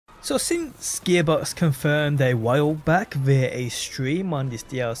So since Gearbox confirmed a while back via a stream on this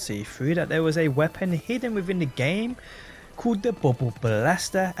DLC 3 that there was a weapon hidden within the game called the Bubble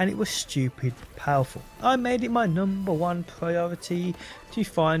Blaster, and it was stupid powerful, I made it my #1 priority to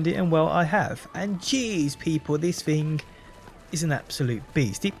find it, and well, I have. And geez people, this thing is an absolute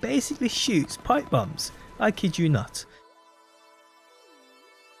beast. It basically shoots pipe bombs, I kid you not.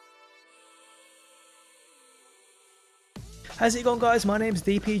 How's it going guys, my name's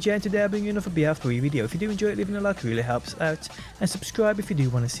DPJ and today I bring you another BR3 video. If you do enjoy it, leaving a like really helps out, and subscribe if you do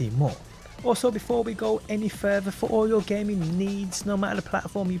want to see more. Also, before we go any further, for all your gaming needs, no matter the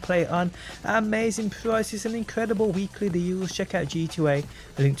platform you play it on, at amazing prices and incredible weekly deals, check out G2A,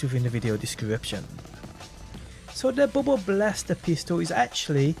 linked within the video description. So the Bubble Blaster pistol is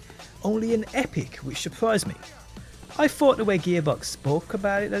actually only an epic, which surprised me. I thought the way Gearbox spoke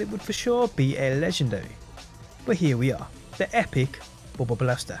about it that it would for sure be a legendary, but here we are. The epic Bubble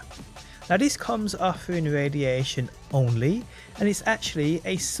Blaster. Now this comes offering radiation only, and it's actually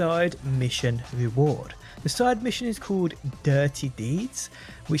a side mission reward. The side mission is called Dirty Deeds,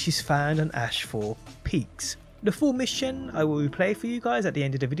 which is found on Ashfall Peaks. The full mission I will replay for you guys at the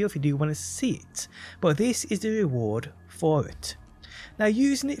end of the video if you do want to see it, but this is the reward for it. Now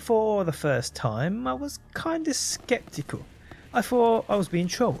using it for the first time, I was kinda skeptical. I thought I was being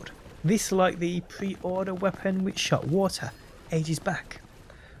trolled. This like the pre-order weapon which shot water ages back.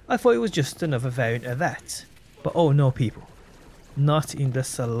 I thought it was just another variant of that, but oh no people, not in the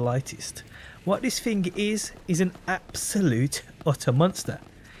slightest. What this thing is an absolute utter monster.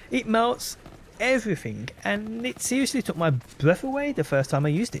 It melts everything, and it seriously took my breath away the first time I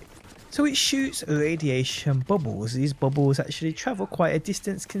used it. So it shoots radiation bubbles. These bubbles actually travel quite a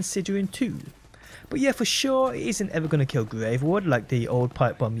distance considering too. But yeah, for sure it isn't ever going to kill Gravewood like the old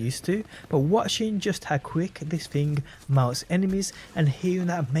pipe bomb used to, but watching just how quick this thing melts enemies and hearing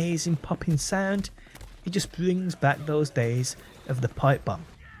that amazing popping sound, it just brings back those days of the pipe bomb.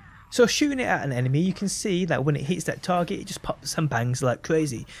 So shooting it at an enemy, you can see that when it hits that target it just pops and bangs like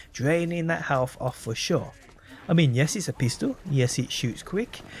crazy, draining that health off for sure. I mean, yes, it's a pistol, yes it shoots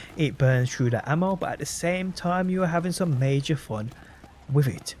quick, it burns through the ammo, but at the same time you are having some major fun with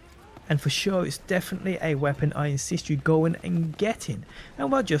it. And for sure it's definitely a weapon I insist you going and getting, and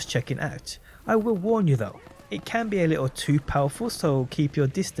while just checking out. I will warn you though, it can be a little too powerful, so keep your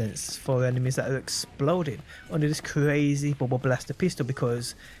distance for enemies that are exploding under this crazy Bubble Blaster pistol,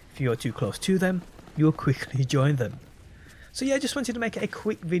 because if you're too close to them, you'll quickly join them. So yeah, I just wanted to make a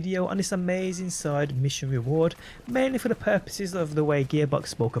quick video on this amazing side mission reward, mainly for the purposes of the way Gearbox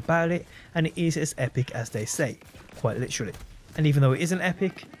spoke about it, and it is as epic as they say, quite literally. And even though it isn't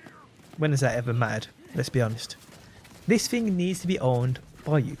epic, when has that ever mattered? Let's be honest. This thing needs to be owned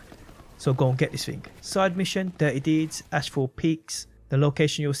by you, so go and get this thing. Side mission, Dirty Deeds, Ashfall Peaks, the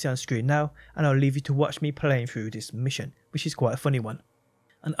location you'll see on screen now, and I'll leave you to watch me playing through this mission, which is quite a funny one.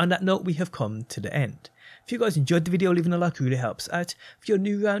 And on that note, we have come to the end. If you guys enjoyed the video, leaving a like really helps out. If you're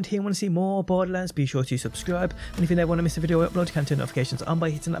new around here and want to see more Borderlands, be sure to subscribe. And if you never want to miss a video I upload, you can turn notifications on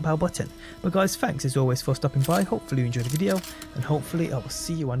by hitting that bell button. But guys, thanks as always for stopping by. Hopefully you enjoyed the video, and hopefully I will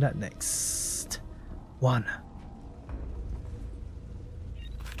see you on that next one.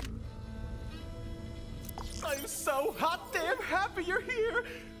 I'm so hot damn happy you're here!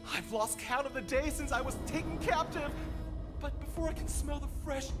 I've lost count of the days since I was taken captive. But before I can smell the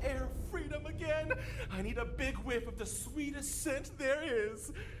fresh air of freedom again, I need a big whiff of the sweetest scent there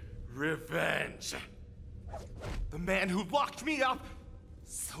is. Revenge. The man who locked me up,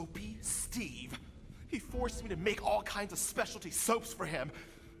 Soapy Steve. He forced me to make all kinds of specialty soaps for him.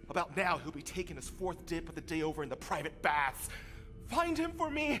 About now, he'll be taking his 4th dip of the day over in the private baths. Find him for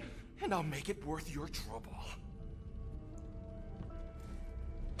me, and I'll make it worth your trouble.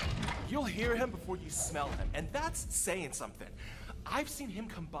 You'll hear him before you smell him, and that's saying something. I've seen him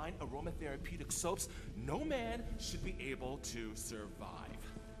combine aromatherapeutic soaps. No man should be able to survive.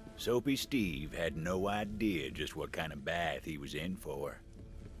 Soapy Steve had no idea just what kind of bath he was in for.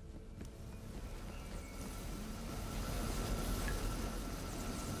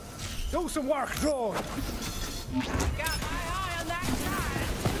 Do some work, Claude! Got my eye on that guy!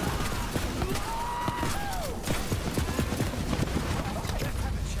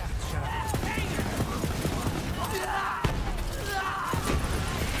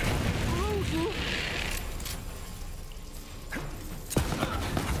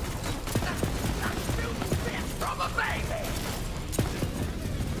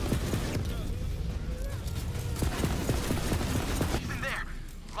 He's in there.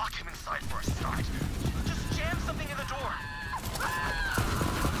 Lock him inside for a start. Just jam something in the door.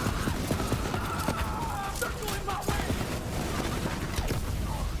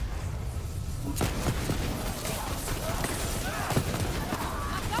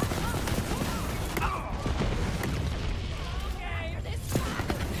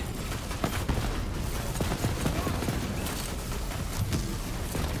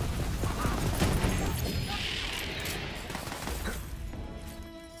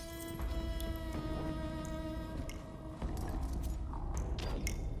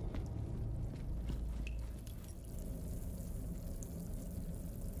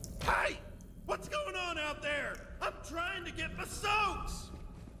 Hey! What's going on out there? I'm trying to get my soaks!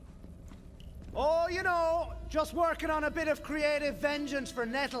 Oh, you know, just working on a bit of creative vengeance for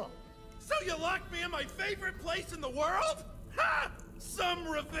Nettle. So you locked me in my favorite place in the world? Ha! Some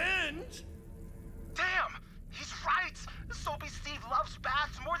revenge! Damn! He's right! Soapy Steve loves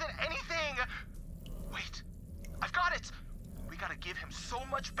baths more than anything! Wait, I've got it! We gotta give him so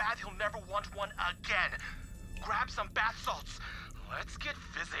much bath he'll never want one again. Grab some bath salts. Let's get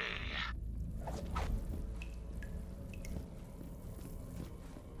fizzy.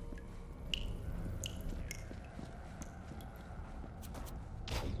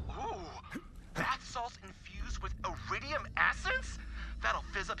 Ooh, bath salts infused with iridium essence? That'll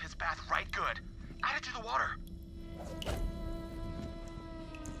fizz up his bath right good. Add it to the water.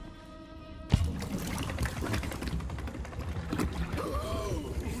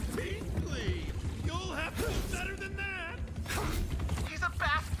 Ooh, tingly! You'll have to do better than that! He's a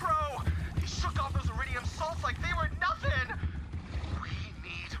bath pro! He shook off those iridium salts like they were nothing! We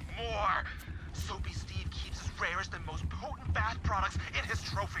need more! Soapy Steve keeps his rarest and most potent bath products in his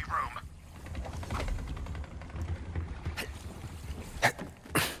trophy room.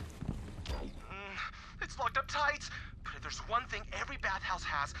 It's locked up tight, but if there's one thing every bathhouse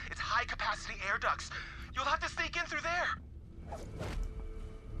has, it's high-capacity air ducts. You'll have to sneak in through there.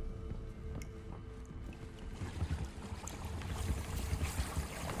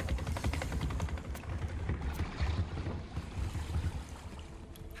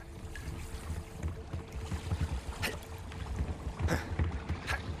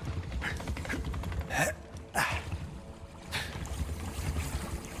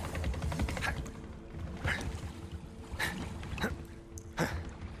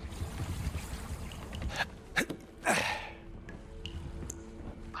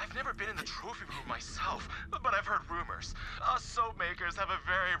 Soap makers have a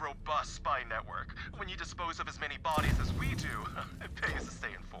very robust spy network. When you dispose of as many bodies as we do, it pays to stay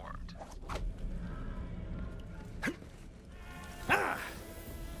informed.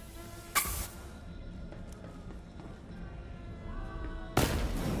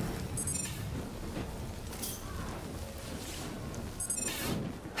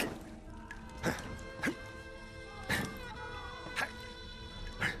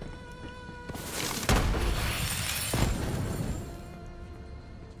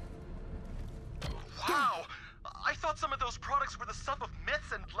 Some of those products were the stuff of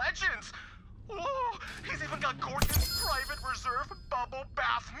myths and legends. Oh, he's even got Gordon's private reserve bubble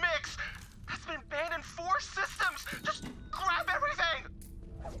bath mix. That's been banned in 4 systems. Just grab everything.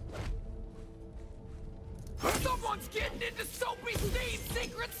 Someone's getting into Soapy Steve's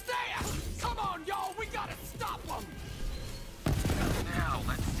secret stash! Come on, y'all, we gotta stop them! Now,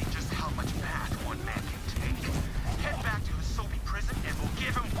 let's see just how much bath one man can take. Head back to his soapy prison and we'll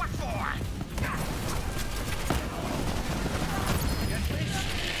give him what for!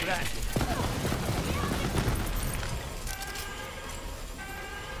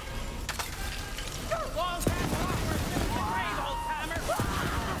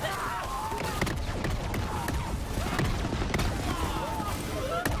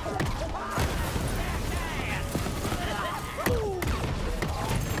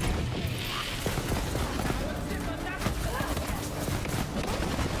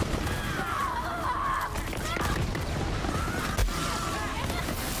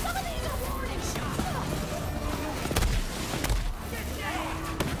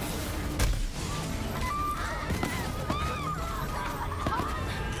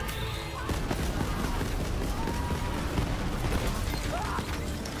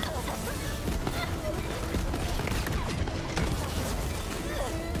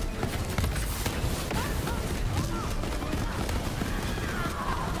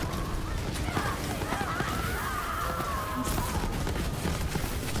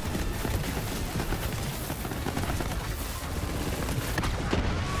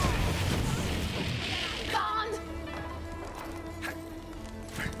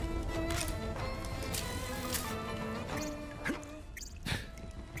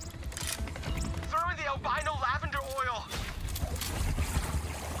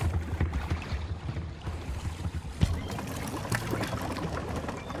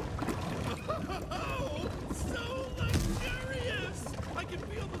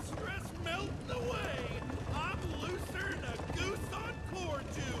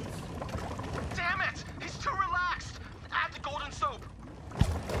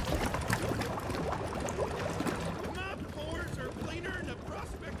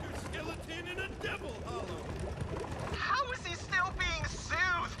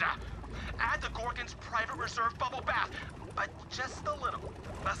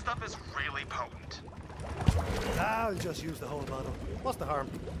 That stuff is really potent. I'll just use the whole bottle. What's the harm?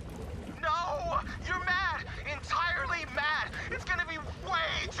 No! You're mad! Entirely mad! It's gonna be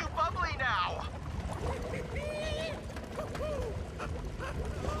way too bubbly now!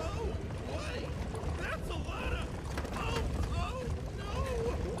 Oh, wait! That's a lot of... Oh, no!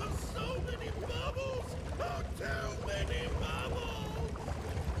 There's so many bubbles! Oh, too many bubbles!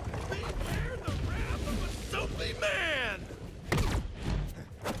 Beware the wrath of a soapy man!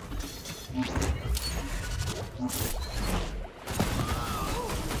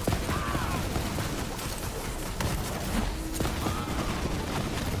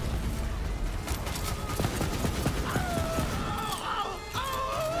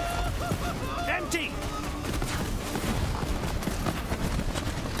 Empty!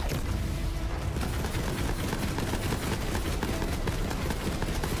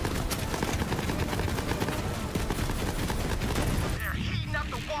 They're heating up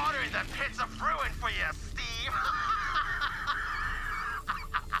the water in the pits of ruin for you, Steve!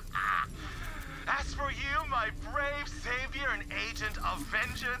 As for you, my brave savior and agent of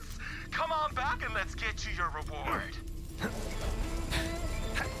vengeance, come on back and let's get you your reward.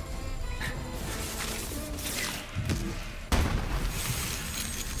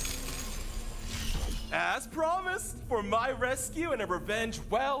 As promised, for my rescue and a revenge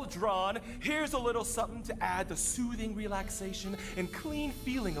well drawn, here's a little something to add the soothing relaxation and clean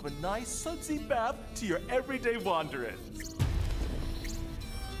feeling of a nice sudsy bath to your everyday wanderings.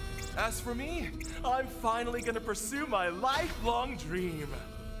 As for me, I'm finally gonna pursue my lifelong dream.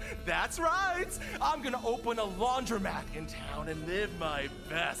 That's right, I'm gonna open a laundromat in town and live my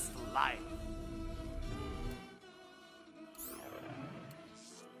best life.